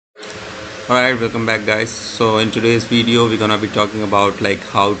Alright, welcome back guys. So in today's video we're gonna be talking about like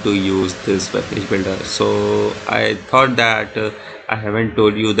how to use this webpage builder. So I thought that I haven't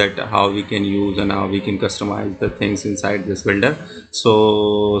told you that how we can use and how we can customize the things inside this builder.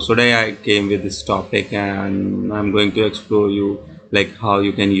 So today I came with this topic and I'm going to explore you like how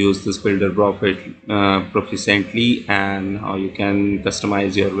you can use this builder proficiently and how you can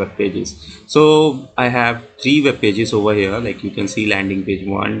customize your web pages. So I have 3 web pages over here, like you can see landing page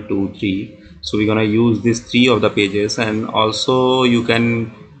 1, 2, 3. So we're gonna use these 3 of the pages, and also you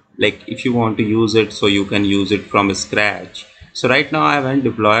can, like if you want to use it, so you can use it from scratch. So right now I haven't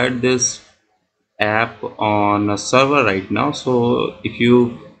deployed this app on a server right now. So if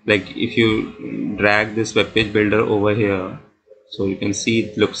you drag this web page builder over here, so you can see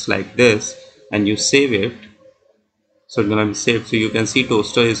it looks like this, and you save it, so it's gonna be saved. So you can see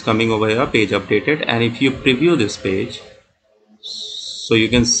toaster is coming over here, page updated, and if you preview this page, so you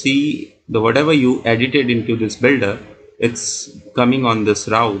can see the whatever you edited into this builder, it's coming on this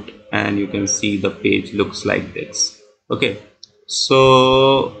route, and you can see the page looks like this. Okay,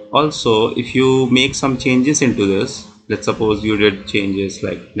 so also if you make some changes into this, let's suppose you did changes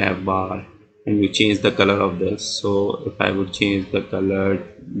like nav bar and you change the color of this. So if I would change the color,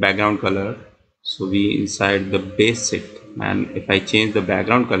 background color, so we inside the basic, and if I change the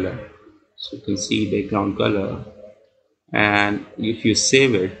background color, so you can see background color, and if you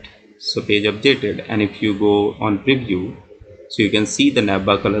save it, so page updated, and if you go on preview, so you can see the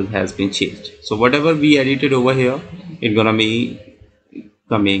navbar color has been changed. So whatever we edited over here, it's gonna be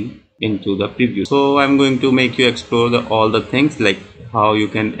coming into the preview. So I'm going to make you explore all the things like how you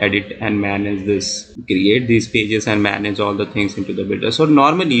can edit and manage this, create these pages and manage all the things into the builder. So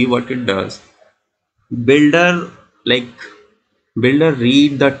normally what it does, builder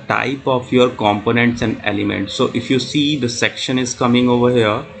read the type of your components and elements. So if you see the section is coming over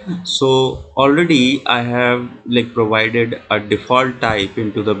here, so already I have like provided a default type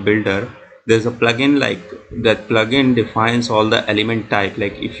into the builder. There's a plugin, like that plugin defines all the element type,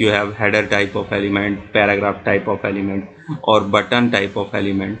 like if you have header type of element, paragraph type of element, or button type of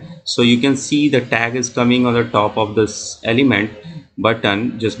element. So you can see the tag is coming on the top of this element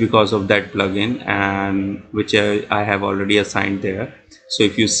button just because of that plugin, and which I have already assigned there. So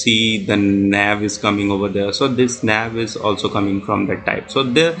if you see the nav is coming over there, so this nav is also coming from that type. So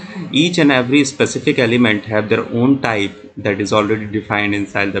each and every specific element have their own type that is already defined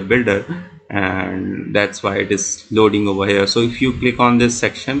inside the builder, and that's why it is loading over here. So if you click on this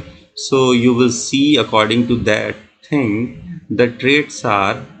section, so you will see according to that thing the traits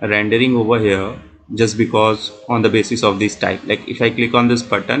are rendering over here, just because on the basis of this type. Like if I click on this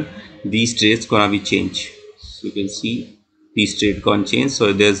button, these traits gonna be changed. So you can see these traits gonna change.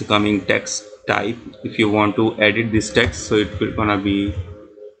 So there's coming text type. If you want to edit this text, so it will gonna be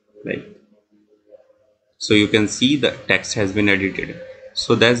like, so you can see the text has been edited.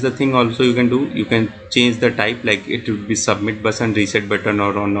 So that's the thing also you can do. You can change the type, like it will be submit button, reset button,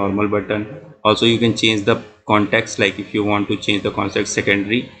 or on normal button. Also you can change the context, like if you want to change the context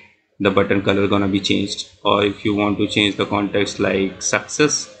secondary, the button color gonna be changed, or if you want to change the context like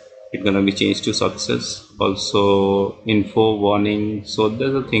success, it's gonna be changed to success. Also info, warning. So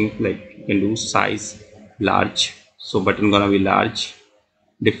there's a thing like you can do size large, so button gonna be large.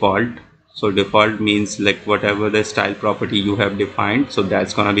 Default, so default means like whatever the style property you have defined, so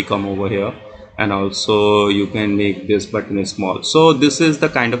that's gonna be come over here. And also you can make this button small. So this is the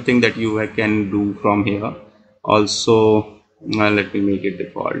kind of thing that you can do from here. Also let me make it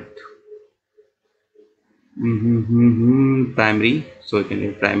default. Primary, so you can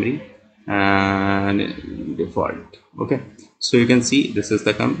leave primary and default. Okay, so you can see this is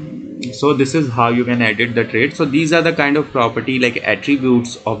the so this is how you can edit the trait. So these are the kind of property like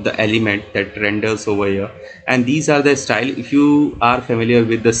attributes of the element that renders over here, and these are the style. If you are familiar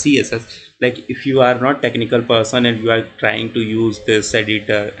with the CSS, like if you are not technical person and you are trying to use this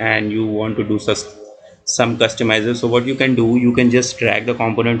editor and you want to do some customizers, so what you can do, you can just drag the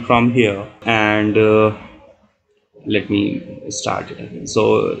component from here, and let me start it.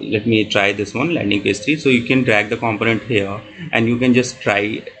 So let me try this one, landing page 3. So you can drag the component here and you can just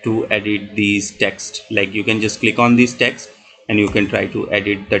try to edit these text. Like you can just click on this text and you can try to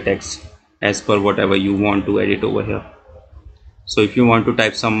edit the text as per whatever you want to edit over here. So if you want to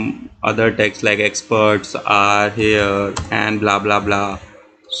type some other text like experts are here and blah blah blah,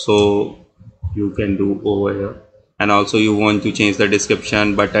 so you can do over here. And also you want to change the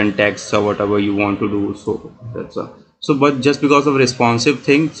description, button text, or whatever you want to do. So that's so but just because of responsive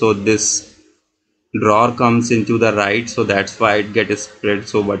thing, so this drawer comes into the right, so that's why it gets spread.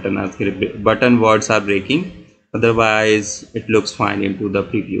 So button words are breaking, otherwise it looks fine into the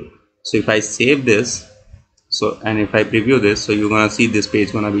preview. So if I save this, so and if I preview this, so you're gonna see this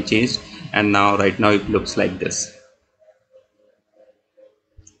page gonna be changed, and now right now it looks like this.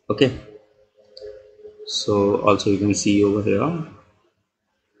 Okay, so also you can see over here.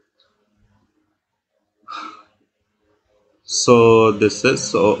 So this is,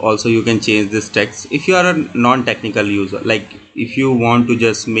 so also you can change this text if you are a non-technical user. Like if you want to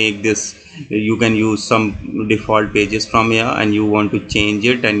just make this, you can use some default pages from here and you want to change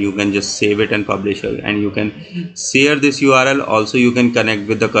it, and you can just save it and publish it, and you can share this URL. Also you can connect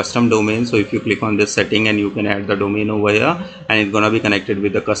with the custom domain. So if you click on this setting, and you can add the domain over here, and it's gonna be connected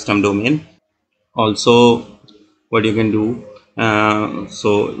with the custom domain. Also what you can do,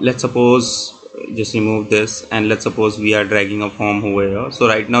 so let's suppose, just remove this, and let's suppose we are dragging a form over here. So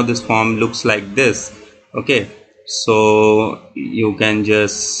right now this form looks like this. Okay, so you can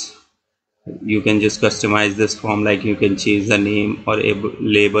just customize this form, like you can change the name or a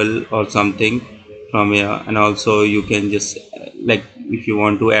label or something from here. And also you can just like if you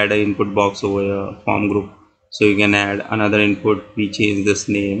want to add an input box over here, form group, so you can add another input. We change this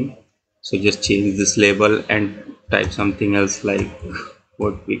name, so just change this label and type something else, like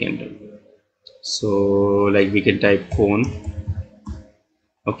what we can do. So like we can type phone.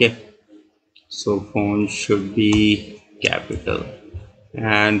 Okay, so phone should be capital,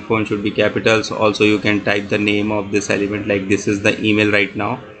 and phone should be capital. So also you can type the name of this element, like this is the email right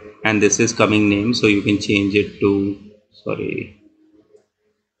now, and this is coming name, so you can change it to, sorry,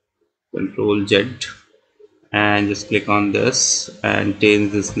 Control Z, and just click on this and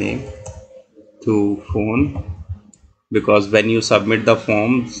change this name to phone. Because when you submit the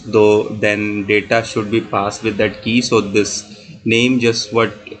forms, though, then data should be passed with that key. So this name, just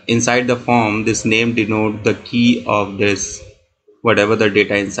what inside the form, this name denote the key of this, whatever the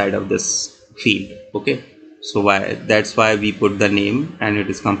data inside of this field. Okay, so that's why we put the name, and it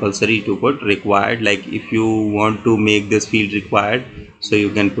is compulsory to put required. Like if you want to make this field required, so you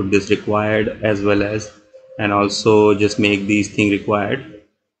can put this required as well as, and also just make these thing required.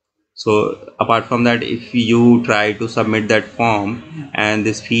 So apart from that, if you try to submit that form and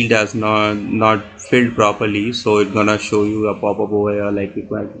this field has not filled properly, so it's gonna show you a pop-up over here like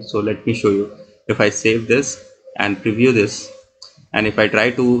required. So let me show you. If I save this and preview this, and if I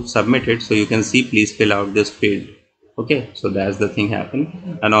try to submit it, so you can see please fill out this field. Okay, so that's the thing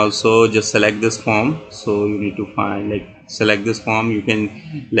happen. And also just select this form. So you need to find, like, select this form. You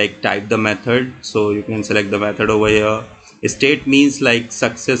can like type the method, so you can select the method over here. State means like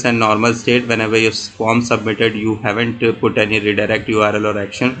success and normal state. Whenever your form submitted, you haven't put any redirect URL or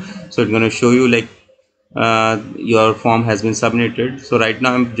action, so it's going to show you like your form has been submitted. So right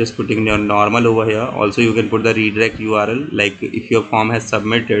now I'm just putting your normal over here. Also you can put the redirect URL, like if your form has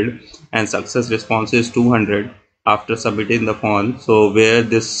submitted and success response is 200 after submitting the form, so where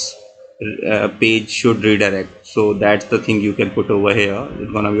this page should redirect, so that's the thing you can put over here.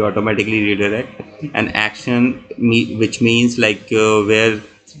 It's gonna be automatically redirect. And action which means like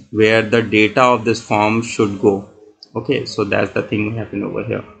where the data of this form should go. Okay, so that's the thing happen over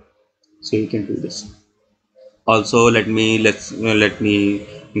here. So you can do this. Also let me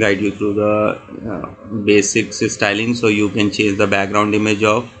guide you through the basics styling. So you can change the background image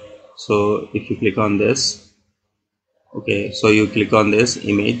of, so if you click on this, okay, so you click on this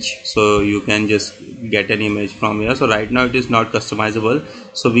image, so you can just get an image from here. So right now it is not customizable,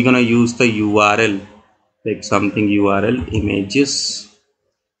 so we're gonna use the URL, like something URL images,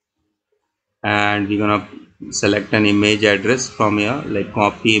 and we're gonna select an image address from here, like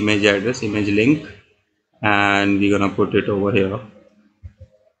copy image address, image link, and we're gonna put it over here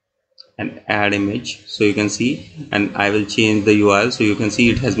and add image. So you can see, and I will change the URL, so you can see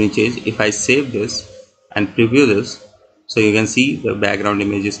it has been changed. If I save this and preview this, so you can see the background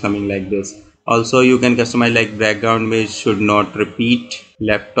image is coming like this. Also you can customize, like background image should not repeat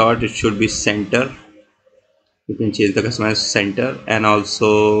left dot, it should be center. You can change the customize center, and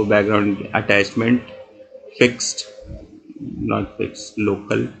also background attachment fixed, not fixed,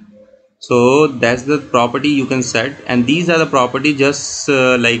 local. So that's the property you can set, and these are the property just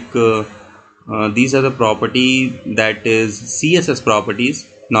these are the property that is CSS properties.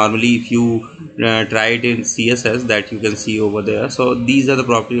 Normally if you try it in CSS, that you can see over there. So these are the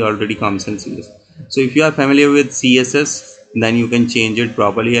property already comes in CSS. So if you are familiar with CSS, then you can change it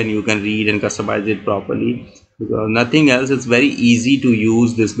properly and you can read and customize it properly. Because nothing else, it's very easy to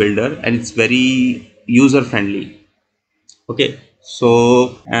use this builder, and it's very user friendly. Okay,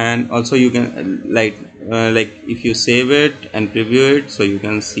 so and also you can like if you save it and preview it, so you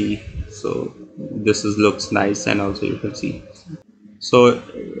can see, so this is looks nice, and also you can see. So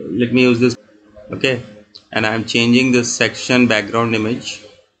let me use this. Okay, and I'm changing this section background image.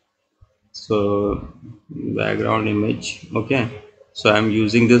 So background image. Okay, so I'm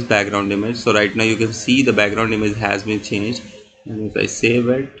using this background image. So right now you can see the background image has been changed, and if I save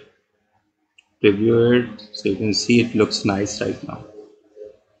it, preview it, so you can see it looks nice right now.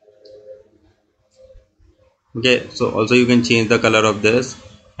 Okay, so also you can change the color of this,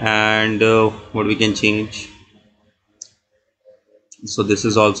 and what we can change. So this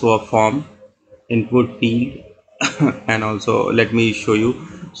is also a form input field. And also let me show you.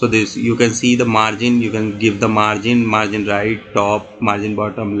 So this, you can see the margin, you can give the margin right, top, margin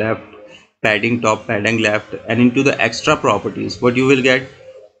bottom, left, padding top, padding left. And into the extra properties, what you will get: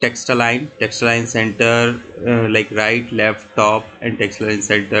 text align center, like right, left, top, and text align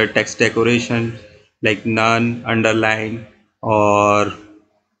center. Text decoration like none, underline, or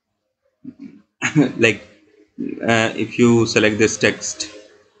like if you select this text,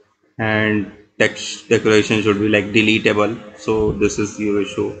 and text decoration should be like deletable, so this is your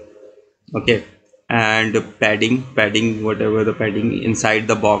show. Okay, and padding, whatever the padding inside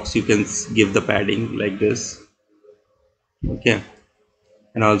the box, you can give the padding like this. Okay,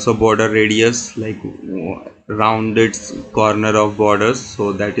 and also border radius, like rounded corner of borders,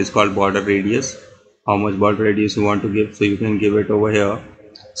 so that is called border radius. How much border radius you want to give, so you can give it over here.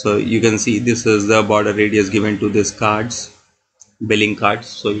 So you can see this is the border radius given to this cards, billing cards,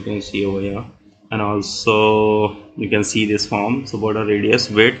 so you can see over here. And also you can see this form. So border radius,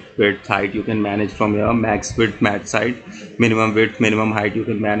 width, height you can manage from here. Max width, max height, minimum width, minimum height you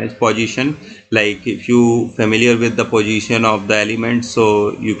can manage. Position, like if you familiar with the position of the element,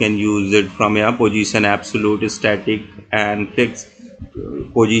 so you can use it from here. Position, absolute, static, and fixed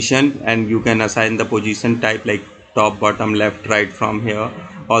position. And you can assign the position type like top, bottom, left, right from here.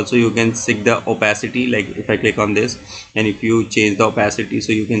 Also you can set the opacity, like if I click on this, and if you change the opacity,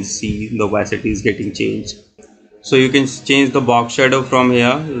 so you can see the opacity is getting changed. So you can change the box shadow from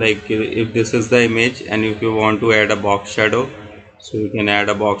here, like if this is the image and if you want to add a box shadow, so you can add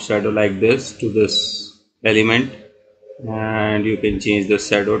a box shadow like this to this element. And you can change the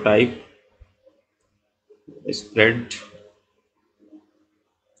shadow type, spread,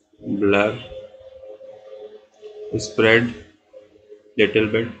 blur, spread, little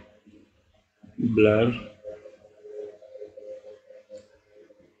bit, blur,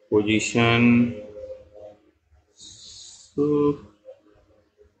 position. So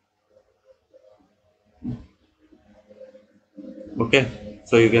okay,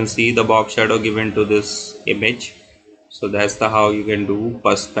 so you can see the box shadow given to this image. So that's the how you can do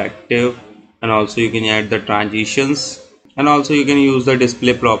perspective. And also you can add the transitions, and also you can use the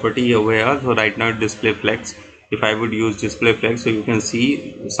display property over here. So right now display flex, if I would use display flex, so you can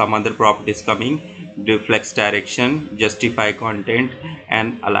see some other properties coming: reflex direction, justify content,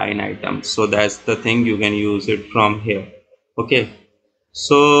 and align items. So that's the thing, you can use it from here. Okay,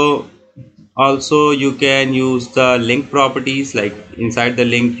 so also you can use the link properties, like inside the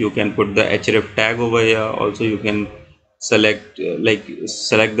link you can put the href tag over here. Also you can select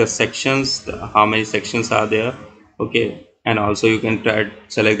select the sections, how many sections are there. Okay, and also you can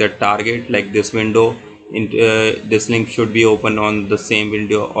select the target, like this window in this link should be open on the same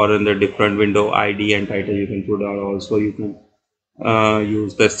window or in the different window. ID and title you can put out. Also you can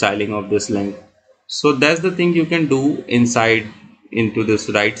use the styling of this link. So that's the thing you can do inside into this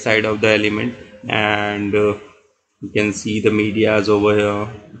right side of the element. And you can see the medias over here.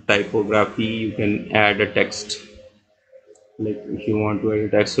 Typography, you can add a text, like if you want to add a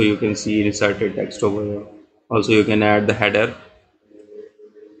text, so you can see inserted text over here. Also you can add the header,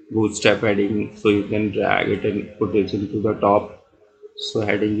 bootstrap heading, so you can drag it and put it into the top. So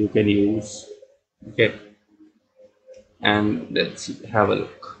heading you can use. Okay, and let's have a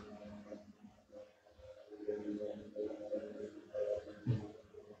look.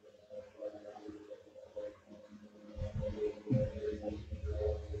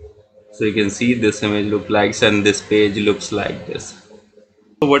 So you can see this image look like, and this page looks like this.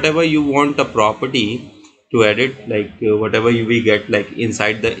 So whatever you want a property to edit, like whatever you will get like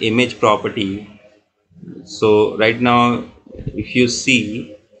inside the image property. So right now if you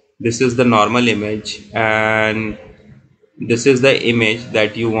see, this is the normal image, and this is the image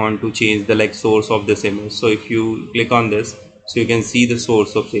that you want to change the like source of this image. So if you click on this, so you can see the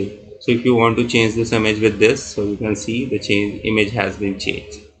source of it. So if you want to change this image with this, so you can see the image has been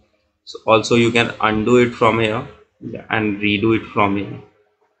changed. So also you can undo it from here and redo it from here.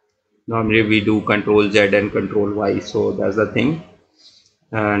 Normally we do Control Z and Control Y, so that's the thing.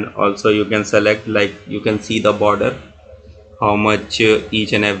 And also you can select, like you can see the border, how much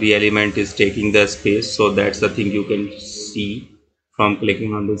each and every element is taking the space. So that's the thing you can see from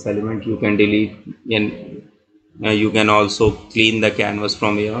clicking on this element. You can delete, and you can also clean the canvas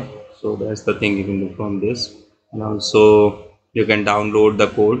from here. So that's the thing, you can do from this. And also you can download the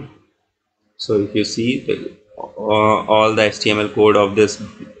code. So if you see all the HTML code of this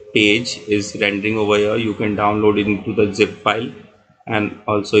page is rendering over here, you can download it into the zip file, and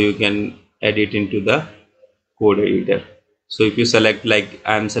also you can edit into the code editor. So if you select, like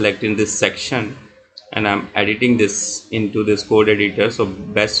I'm selecting this section and I'm editing this into this code editor, so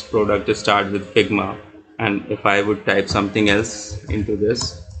best product to start with Figma. And if I would type something else into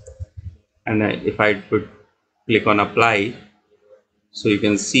this, and if I would click on apply, so you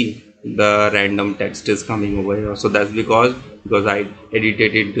can see the random text is coming over here. So that's because I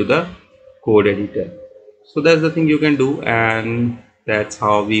edited into the code editor. So that's the thing you can do, and that's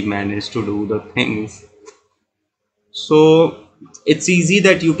how we manage to do the things. So it's easy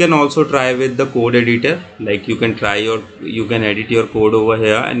that you can also try with the code editor. Like you can edit your code over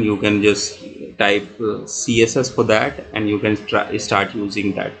here, and you can just type CSS for that, and you can start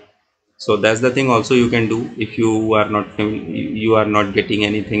using that. So that's the thing also you can do if you are not getting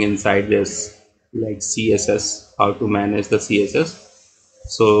anything inside this, like CSS, how to manage the CSS.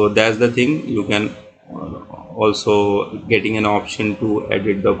 So that's the thing, you can also getting an option to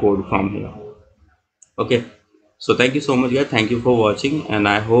edit the code from here. Okay, so thank you so much guys, thank you for watching, and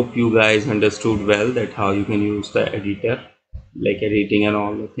I hope you guys understood well that how you can use the editor, like editing and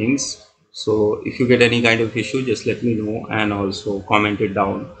all the things. So if you get any kind of issue, just let me know, and also comment it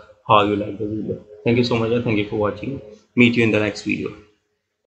down how you like the video. Thank you so much, and thank you for watching. Meet you in the next video.